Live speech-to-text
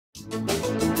Welcome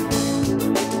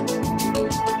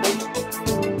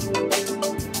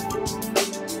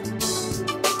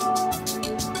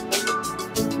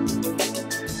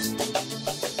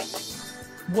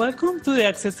to the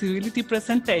accessibility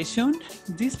presentation.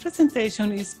 This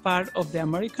presentation is part of the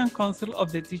American Council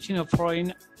of the Teaching of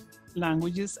Foreign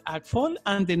Languages, ACTFL,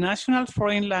 and the National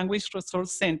Foreign Language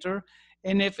Resource Center,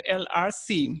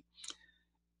 NFLRC,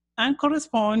 and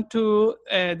correspond to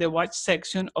the watch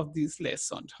section of this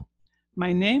lesson.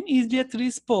 My name is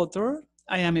Beatriz Potter.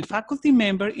 I am a faculty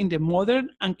member in the Modern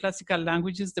and Classical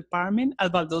Languages Department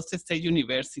at Valdosta State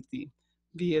University,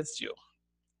 VSU.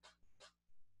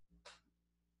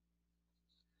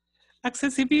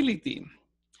 Accessibility.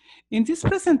 In this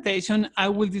presentation, I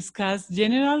will discuss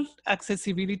general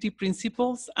accessibility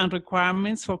principles and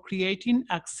requirements for creating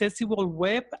accessible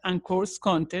web and course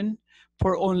content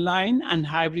for online and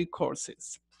hybrid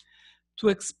courses. To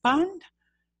expand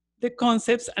the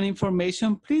concepts and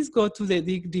information, please go to the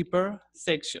Dig Deeper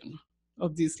section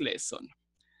of this lesson.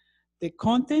 The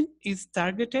content is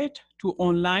targeted to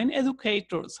online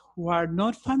educators who are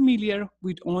not familiar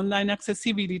with online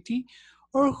accessibility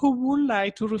or who would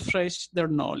like to refresh their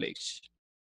knowledge.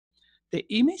 The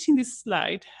image in this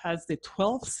slide has the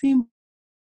 12 symbols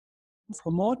to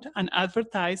promote and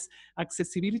advertise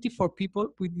accessibility for people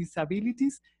with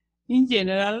disabilities in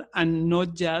general and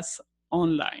not just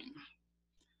online.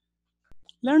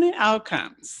 Learning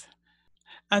outcomes.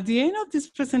 At the end of this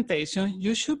presentation,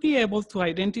 you should be able to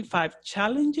identify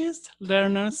challenges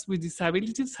learners with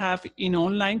disabilities have in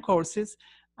online courses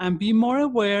and be more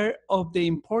aware of the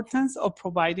importance of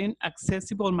providing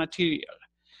accessible material.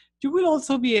 You will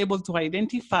also be able to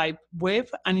identify web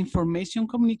and information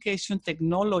communication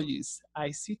technologies,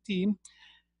 ICT,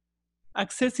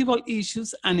 accessible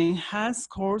issues, and enhance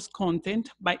course content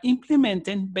by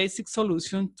implementing basic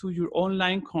solutions to your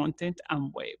online content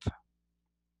and web.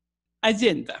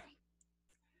 Agenda.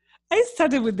 I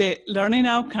started with the learning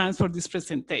outcomes for this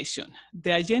presentation.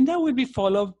 The agenda will be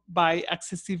followed by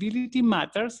accessibility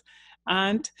matters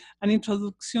and an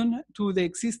introduction to the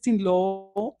existing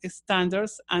law,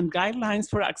 standards, and guidelines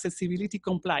for accessibility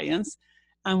compliance.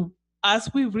 And as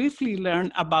we briefly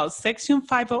learn about Section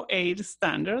 508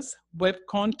 standards, web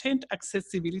content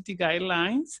accessibility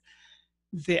guidelines,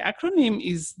 the acronym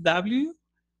is WCAG,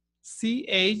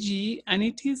 and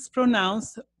it is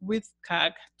pronounced with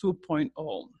CAG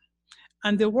 2.0.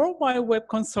 And the World Wide Web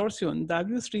Consortium,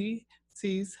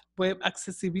 W3C's Web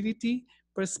Accessibility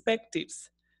Perspectives.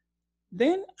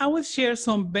 Then I will share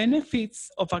some benefits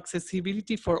of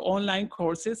accessibility for online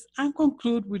courses and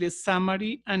conclude with a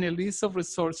summary and a list of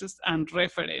resources and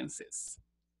references.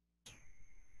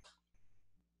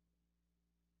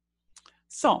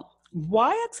 So,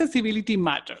 why accessibility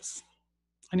matters?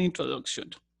 An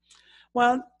introduction.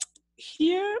 Well,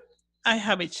 here I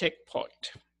have a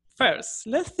checkpoint. First,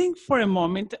 let's think for a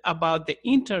moment about the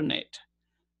internet,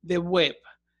 the web,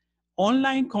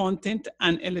 online content,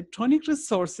 and electronic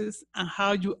resources and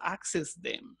how you access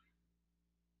them.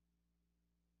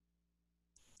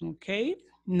 Okay,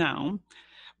 now,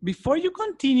 before you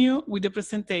continue with the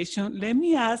presentation, let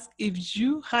me ask if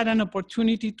you had an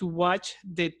opportunity to watch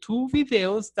the 2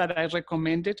 videos that I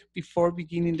recommended before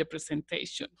beginning the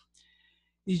presentation.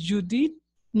 If you did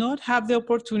not have the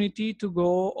opportunity to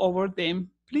go over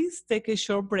them, please take a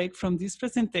short break from this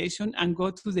presentation and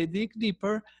go to the Dig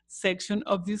Deeper section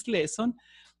of this lesson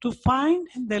to find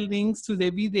the links to the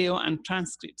video and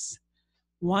transcripts.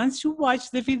 Once you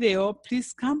watch the video,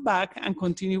 please come back and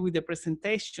continue with the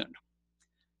presentation.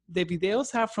 The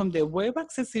videos are from the Web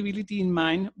Accessibility in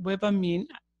Mind WebAdmin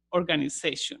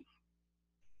organization.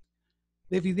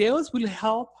 The videos will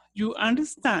help you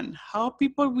understand how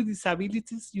people with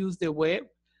disabilities use the web,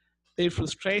 their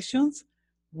frustrations,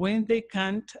 when they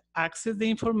can't access the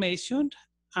information,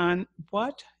 and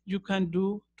what you can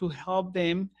do to help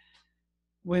them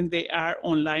when they are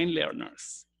online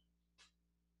learners.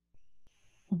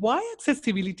 Why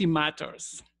accessibility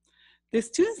matters? The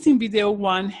students in video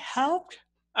 1 helped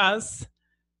us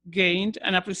gain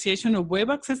an appreciation of web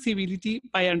accessibility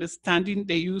by understanding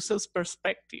the user's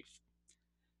perspective.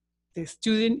 The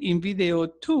student in video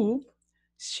 2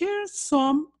 share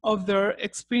some of their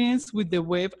experience with the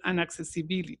web and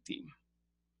accessibility.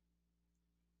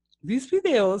 These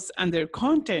videos and their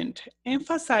content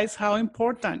emphasize how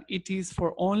important it is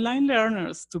for online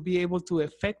learners to be able to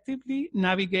effectively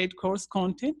navigate course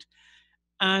content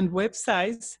and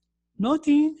websites,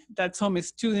 noting that some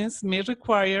students may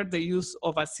require the use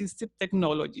of assistive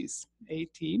technologies,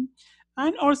 AT,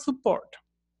 and or support.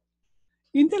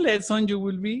 In the lesson, you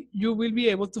will be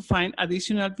able to find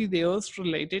additional videos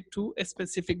related to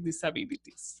specific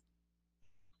disabilities.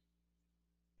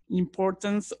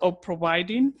 importance of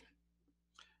providing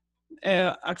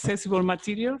accessible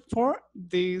material for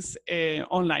these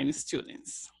online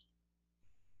students.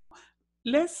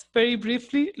 Let's very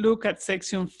briefly look at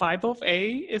Section 5 of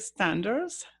A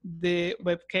standards, the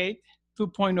WebCake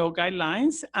 2.0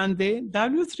 guidelines, and the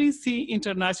W3C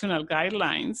international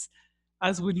guidelines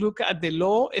as we look at the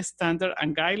law, standard,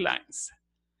 and guidelines.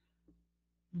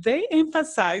 They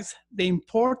emphasize the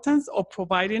importance of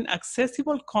providing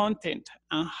accessible content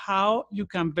and how you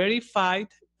can verify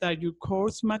that your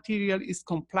course material is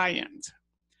compliant.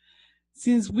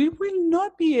 Since we will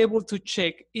not be able to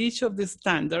check each of the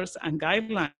standards and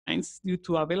guidelines due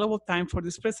to available time for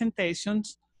these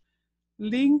presentations,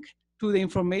 link to the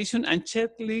information and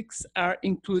checklists are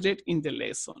included in the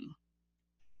lesson.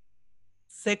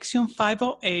 Section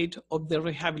 508 of the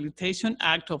Rehabilitation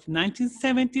Act of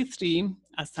 1973,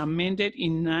 as amended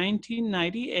in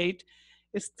 1998,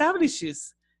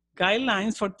 establishes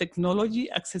guidelines for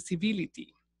technology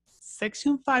accessibility.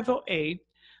 Section 508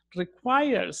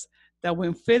 requires that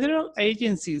when federal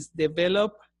agencies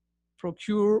develop,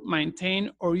 procure,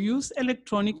 maintain, or use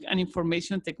electronic and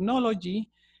information technology,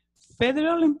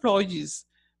 federal employees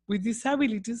with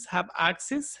disabilities have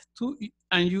access to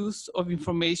and use of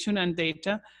information and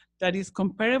data that is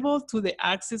comparable to the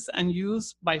access and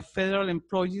use by federal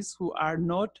employees who are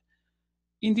not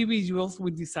individuals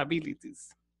with disabilities,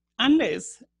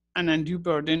 unless an undue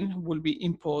burden will be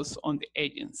imposed on the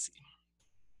agency.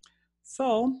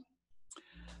 So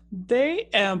they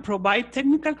provide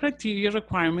technical criteria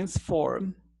requirements for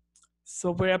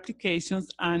software applications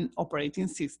and operating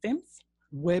systems,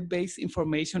 web-based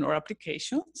information or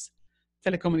applications,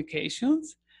 telecommunications,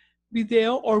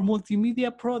 video or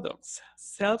multimedia products,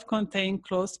 self-contained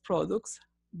closed products,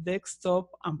 desktop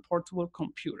and portable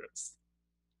computers.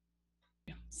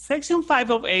 Section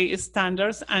 5 of A is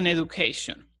standards and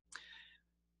education.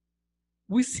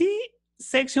 We see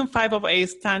Section 5 of A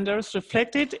standards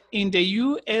reflected in the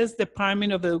U.S.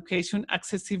 Department of Education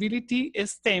accessibility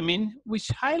statement, which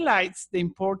highlights the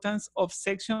importance of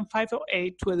Section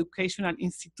 508 to educational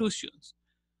institutions.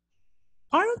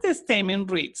 Part of the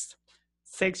statement reads,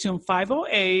 Section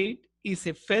 508 is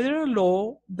a federal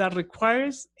law that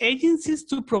requires agencies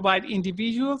to provide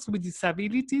individuals with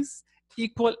disabilities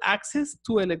equal access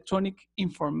to electronic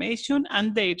information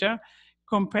and data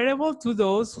comparable to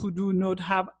those who do not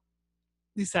have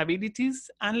disabilities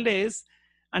unless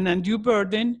an undue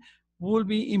burden will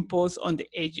be imposed on the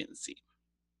agency.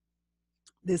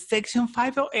 The Section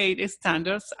 508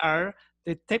 standards are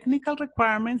the technical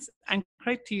requirements and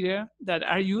criteria that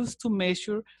are used to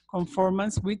measure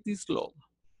conformance with this law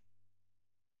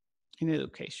in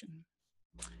education.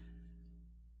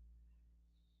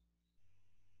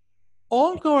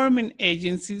 All government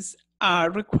agencies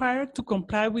are required to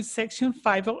comply with Section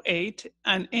 508,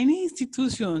 and any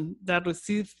institution that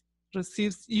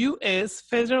receives U.S.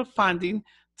 federal funding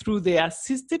through the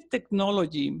Assistive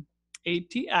Technology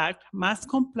AT Act must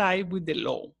comply with the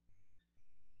law.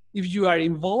 If you are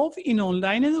involved in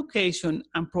online education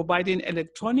and providing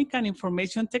electronic and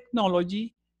information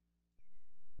technology,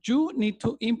 you need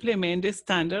to implement the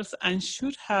standards and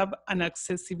should have an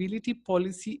accessibility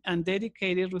policy and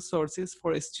dedicated resources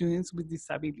for students with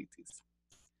disabilities.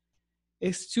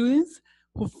 Students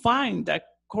who find that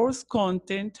course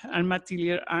content and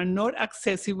material are not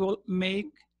accessible may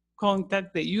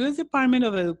contact the U.S. Department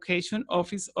of Education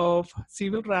Office of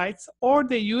Civil Rights or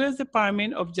the U.S.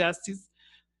 Department of Justice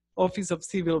Office of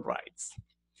Civil Rights,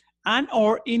 and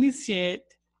or initiate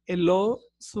a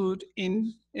lawsuit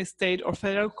in state or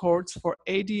federal courts for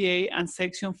ADA and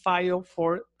Section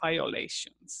 504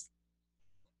 violations.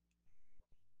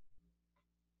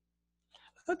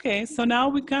 Okay, so now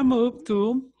we can move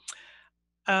to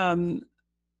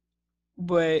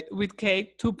with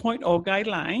CAKE 2.0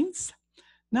 guidelines.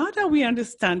 Now that we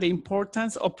understand the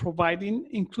importance of providing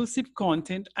inclusive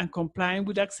content and complying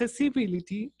with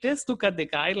accessibility, let's look at the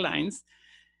guidelines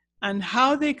and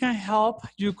how they can help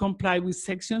you comply with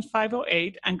Section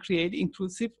 508 and create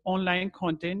inclusive online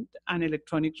content and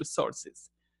electronic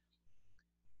resources.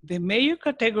 The major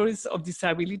categories of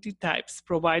disability types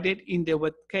provided in the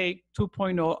WebCake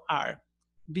 2.0 are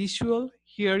visual,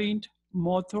 hearing,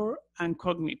 motor, and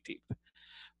cognitive.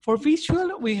 For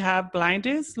visual, we have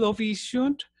blindness, low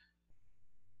vision,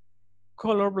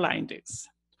 color blindness.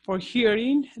 For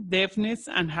hearing, deafness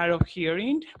and hard of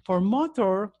hearing. For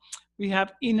motor, we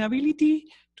have inability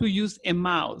to use a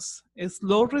mouse, a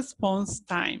slow response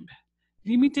time,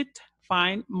 limited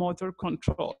fine motor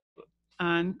control.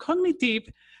 And cognitive,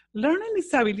 learning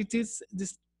disabilities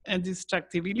and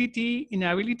distractibility,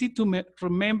 inability to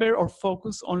remember or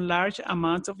focus on large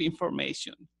amounts of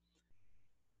information.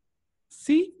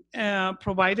 See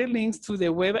provided links to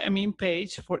the web admin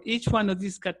page for each one of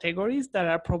these categories that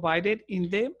are provided in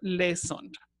the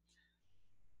lesson.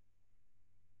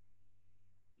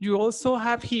 You also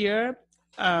have here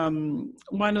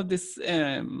one of this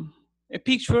a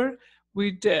picture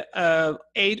with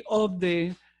 8 of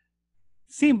the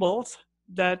symbols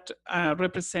that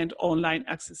represent online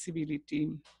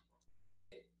accessibility.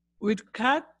 With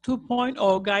CAT 2.0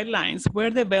 guidelines were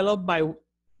developed by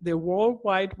the World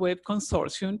Wide Web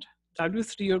Consortium,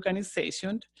 W3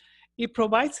 organization. It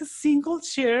provides a single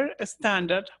shared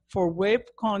standard for web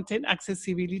content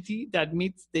accessibility that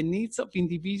meets the needs of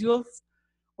individuals,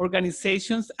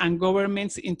 organizations, and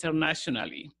governments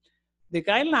internationally. The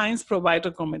guidelines provide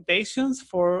recommendations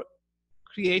for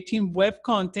creating web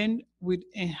content with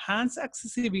enhanced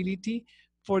accessibility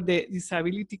for the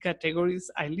disability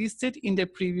categories I listed in the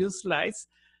previous slides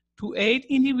to aid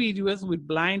individuals with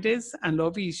blindness and low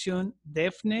vision,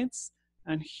 deafness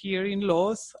and hearing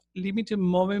loss, limited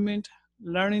movement,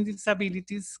 learning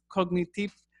disabilities,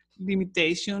 cognitive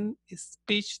limitation,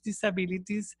 speech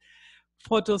disabilities,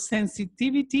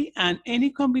 photosensitivity, and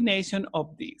any combination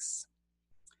of these.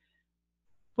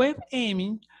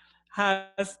 WebAIMing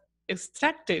has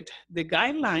extracted the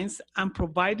guidelines and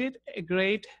provided a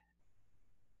great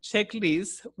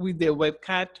checklist with the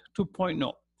WebCat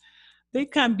 2.0. They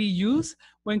can be used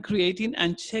when creating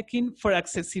and checking for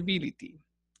accessibility.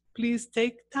 Please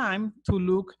take time to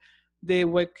look the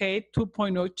WebCat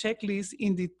 2.0 checklist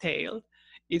in detail.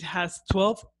 It has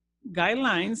 12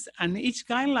 guidelines, and each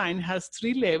guideline has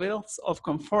 3 levels of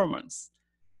conformance: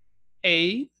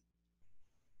 A,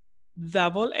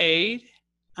 double A,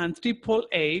 and triple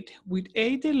A, with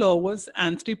A the lowest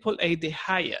and triple A the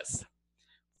highest.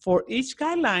 For each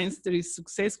guidelines, there is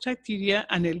success criteria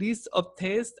and a list of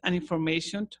tests and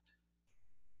information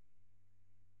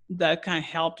that can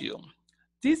help you.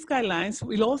 These guidelines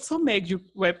will also make your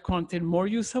web content more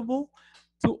usable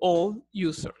to all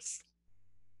users.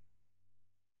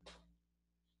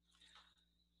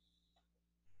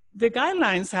 The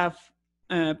guidelines have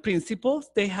principles.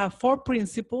 They have 4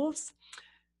 principles,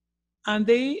 and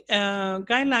the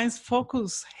guidelines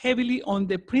focus heavily on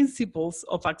the principles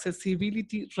of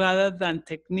accessibility rather than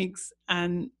techniques,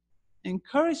 and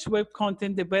encourage web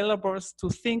content developers to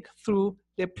think through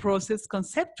the process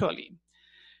conceptually.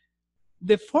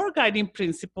 The 4 guiding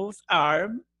principles are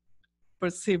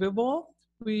perceivable,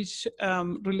 which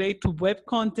relate to web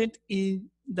content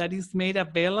that is made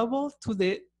available to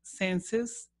the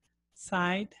senses,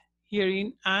 sight,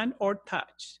 hearing, and or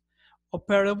touch.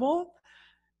 Operable,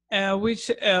 which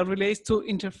relates to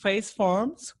interface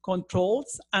forms,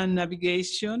 controls, and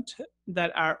navigation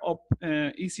that are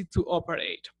easy to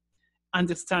operate.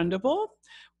 Understandable,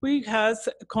 which has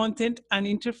content and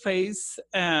interface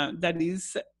that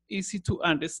is easy to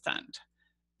understand.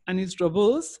 And is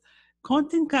robust,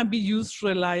 content can be used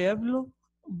reliably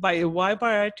by a wide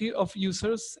variety of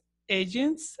users,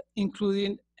 agents,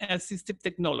 including assistive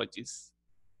technologies.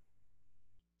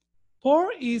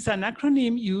 POUR is an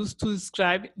acronym used to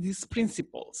describe these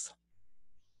principles.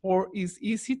 POUR is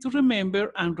easy to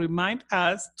remember and remind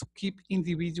us to keep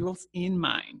individuals in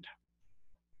mind.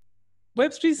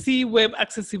 Web3C Web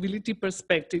Accessibility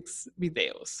Perspectives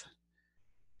videos.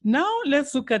 Now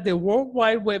let's look at the World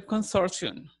Wide Web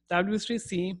Consortium,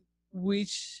 W3C,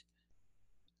 which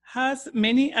has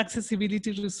many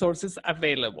accessibility resources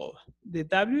available. The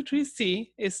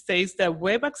W3C states that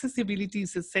web accessibility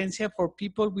is essential for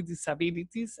people with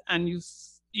disabilities and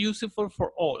useful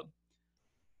for all.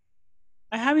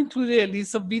 I have included a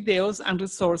list of videos and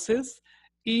resources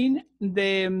in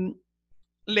the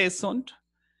lesson,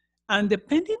 and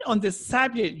depending on the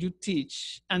subject you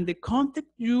teach and the content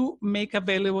you make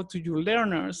available to your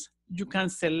learners, you can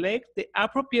select the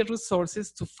appropriate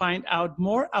resources to find out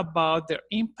more about their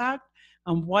impact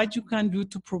and what you can do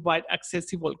to provide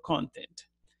accessible content.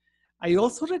 I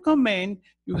also recommend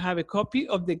you have a copy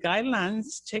of the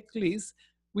guidelines checklist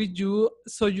with you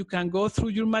so you can go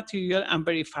through your material and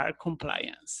verify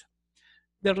compliance.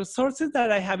 The resources that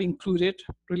I have included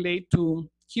relate to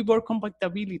keyboard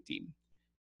compatibility,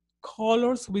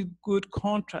 colors with good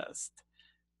contrast,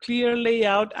 clear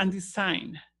layout and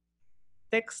design,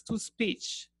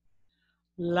 text-to-speech,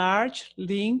 large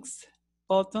links,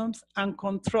 buttons, and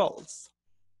controls.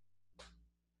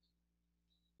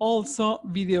 Also,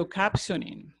 video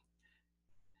captioning,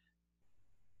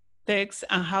 text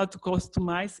and how to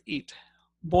customize it,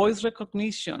 voice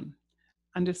recognition,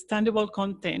 understandable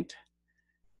content,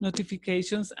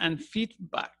 notifications, and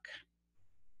feedback.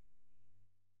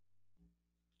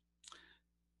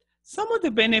 Some of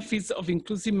the benefits of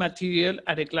inclusive material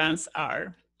at a glance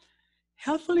are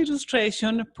helpful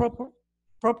illustration, proper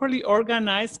Properly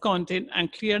organized content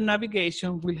and clear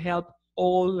navigation will help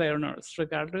all learners,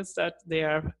 regardless that they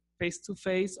are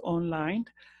face-to-face, online,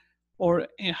 or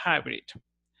in hybrid.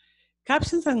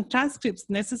 Captions and transcripts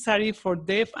necessary for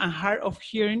deaf and hard of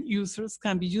hearing users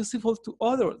can be useful to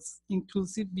others,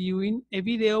 inclusive viewing a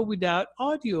video without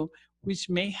audio, which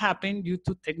may happen due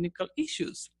to technical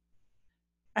issues.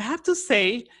 I have to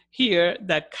say here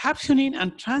that captioning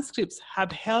and transcripts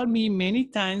have helped me many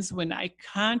times when I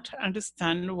can't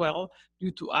understand well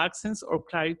due to accents or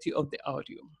clarity of the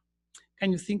audio.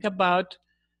 Can you think about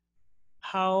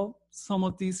how some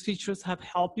of these features have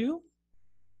helped you?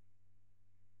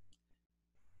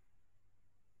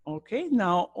 Okay,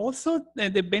 now also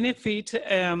the benefit,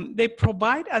 they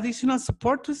provide additional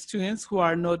support to students who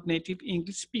are not native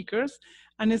English speakers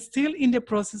and is still in the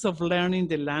process of learning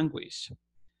the language.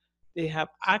 They have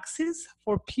access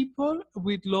for people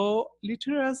with low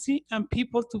literacy and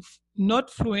people not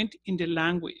fluent in the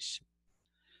language.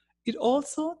 It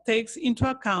also takes into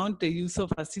account the use of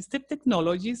assistive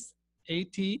technologies,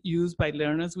 AT, used by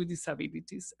learners with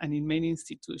disabilities and in many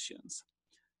institutions.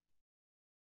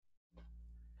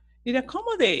 It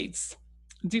accommodates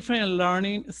different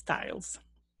learning styles.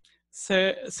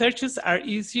 Searches are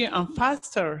easier and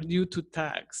faster due to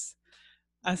tags.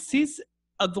 Assists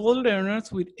adult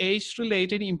learners with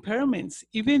age-related impairments,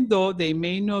 even though they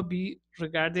may not be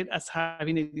regarded as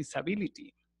having a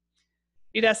disability.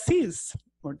 It assists,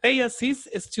 or they assist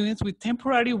students with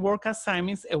temporary work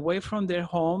assignments away from their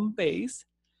home base,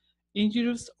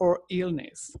 injuries, or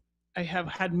illness. I have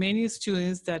had many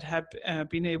students that have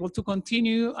been able to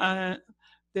continue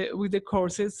with the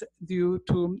courses due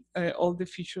to all the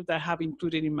features that I have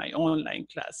included in my online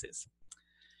classes.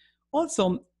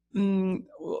 Also,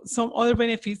 some other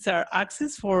benefits are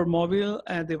access for mobile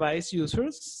device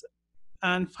users.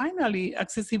 And finally,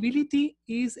 accessibility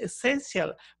is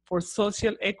essential for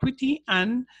social equity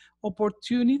and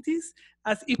opportunities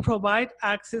as it provides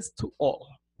access to all.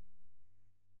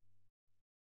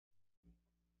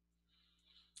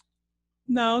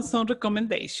 Now, some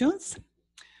recommendations.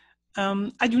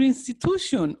 At your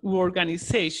institution or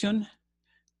organization,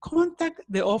 contact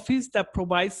the office that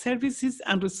provides services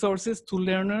and resources to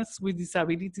learners with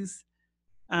disabilities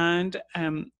and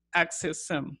access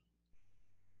them.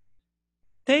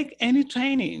 Take any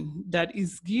training that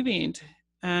is given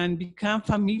and become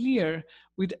familiar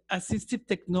with assistive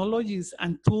technologies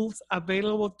and tools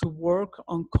available to work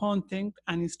on content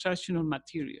and instructional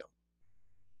material.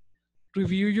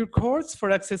 Review your course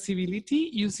for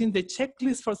accessibility using the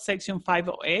checklist for Section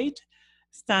 508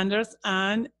 standards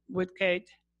and WCAG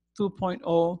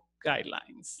 2.0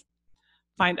 guidelines.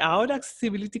 Find out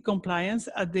accessibility compliance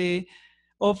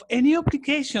of any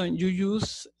application you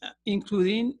use,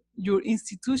 including your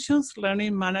institution's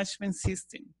learning management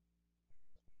system.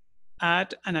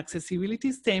 Add an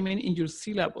accessibility statement in your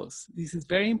syllabus. This is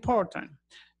very important.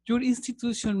 Your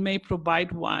institution may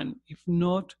provide one. If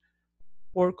not,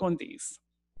 work on this.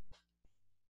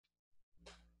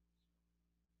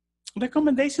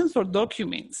 Recommendations for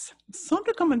documents. Some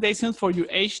recommendations for your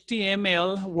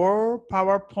HTML, Word,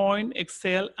 PowerPoint,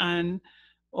 Excel,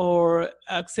 or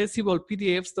accessible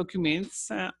PDFs,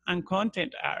 documents, and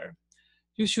content are: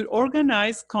 you should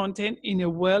organize content in a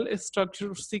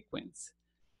well-structured sequence.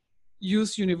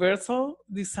 Use universal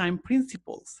design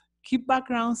principles. Keep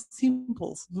backgrounds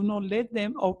simple. Do not let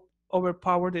them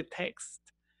overpower the text.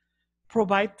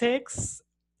 Provide text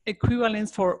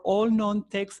equivalents for all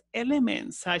non-text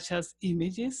elements, such as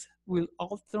images will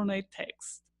alternate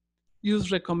text.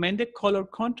 Use recommended color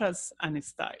contrast and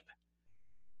style.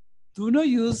 Do not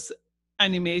use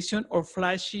animation or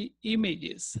flashy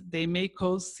images. They may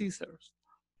cause seizures.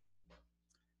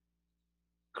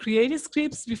 Create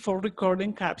scripts before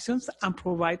recording captions and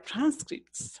provide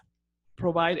transcripts.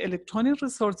 Provide electronic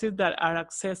resources that are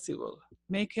accessible.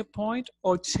 Make a point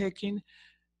of checking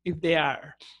if they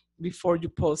are before you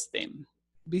post them.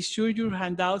 Be sure your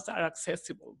handouts are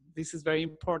accessible. This is very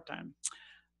important.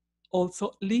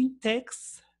 Also, link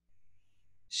text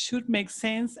should make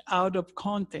sense out of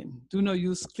content. Do not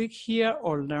use click here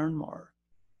or learn more.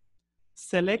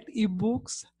 Select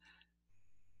ebooks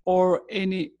or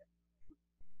any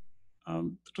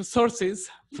resources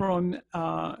from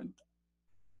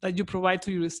that you provide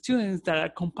to your students that are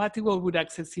compatible with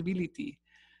accessibility.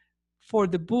 For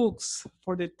the books,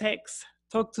 for the text,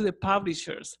 talk to the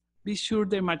publishers. Be sure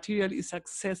the material is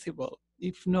accessible.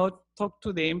 If not, talk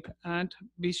to them and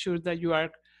be sure that you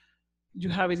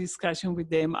have a discussion with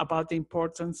them about the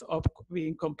importance of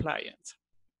being compliant.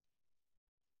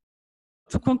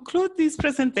 To conclude this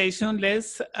presentation,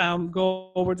 let's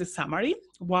go over the summary.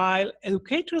 While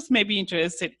educators may be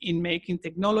interested in making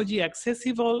technology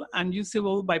accessible and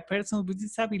usable by persons with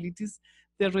disabilities,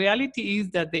 the reality is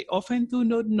that they often do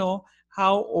not know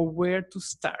how or where to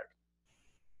start.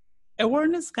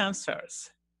 Awareness comes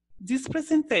first. This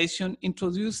presentation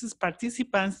introduces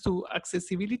participants to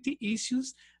accessibility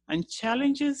issues and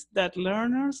challenges that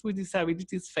learners with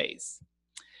disabilities face.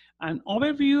 An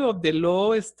overview of the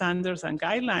law, standards, and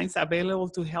guidelines available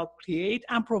to help create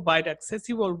and provide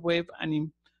accessible web and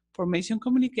information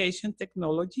communication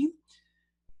technology,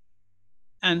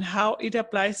 and how it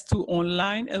applies to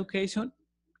online education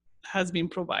has been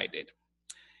provided.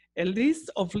 A list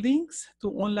of links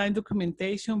to online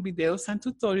documentation, videos, and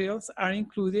tutorials are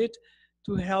included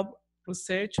to help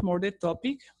research more the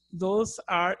topic. Those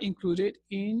are included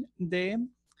in the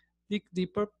Dig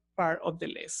Deeper part of the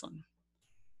lesson.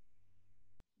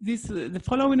 The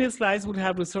following slides will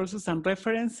have resources and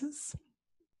references.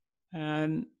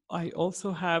 And I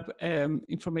also have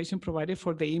information provided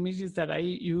for the images that I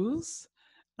use.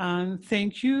 And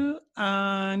thank you.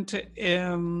 And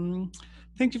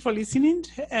thank you for listening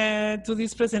to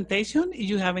this presentation. If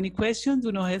you have any questions,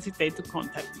 do not hesitate to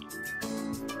contact me.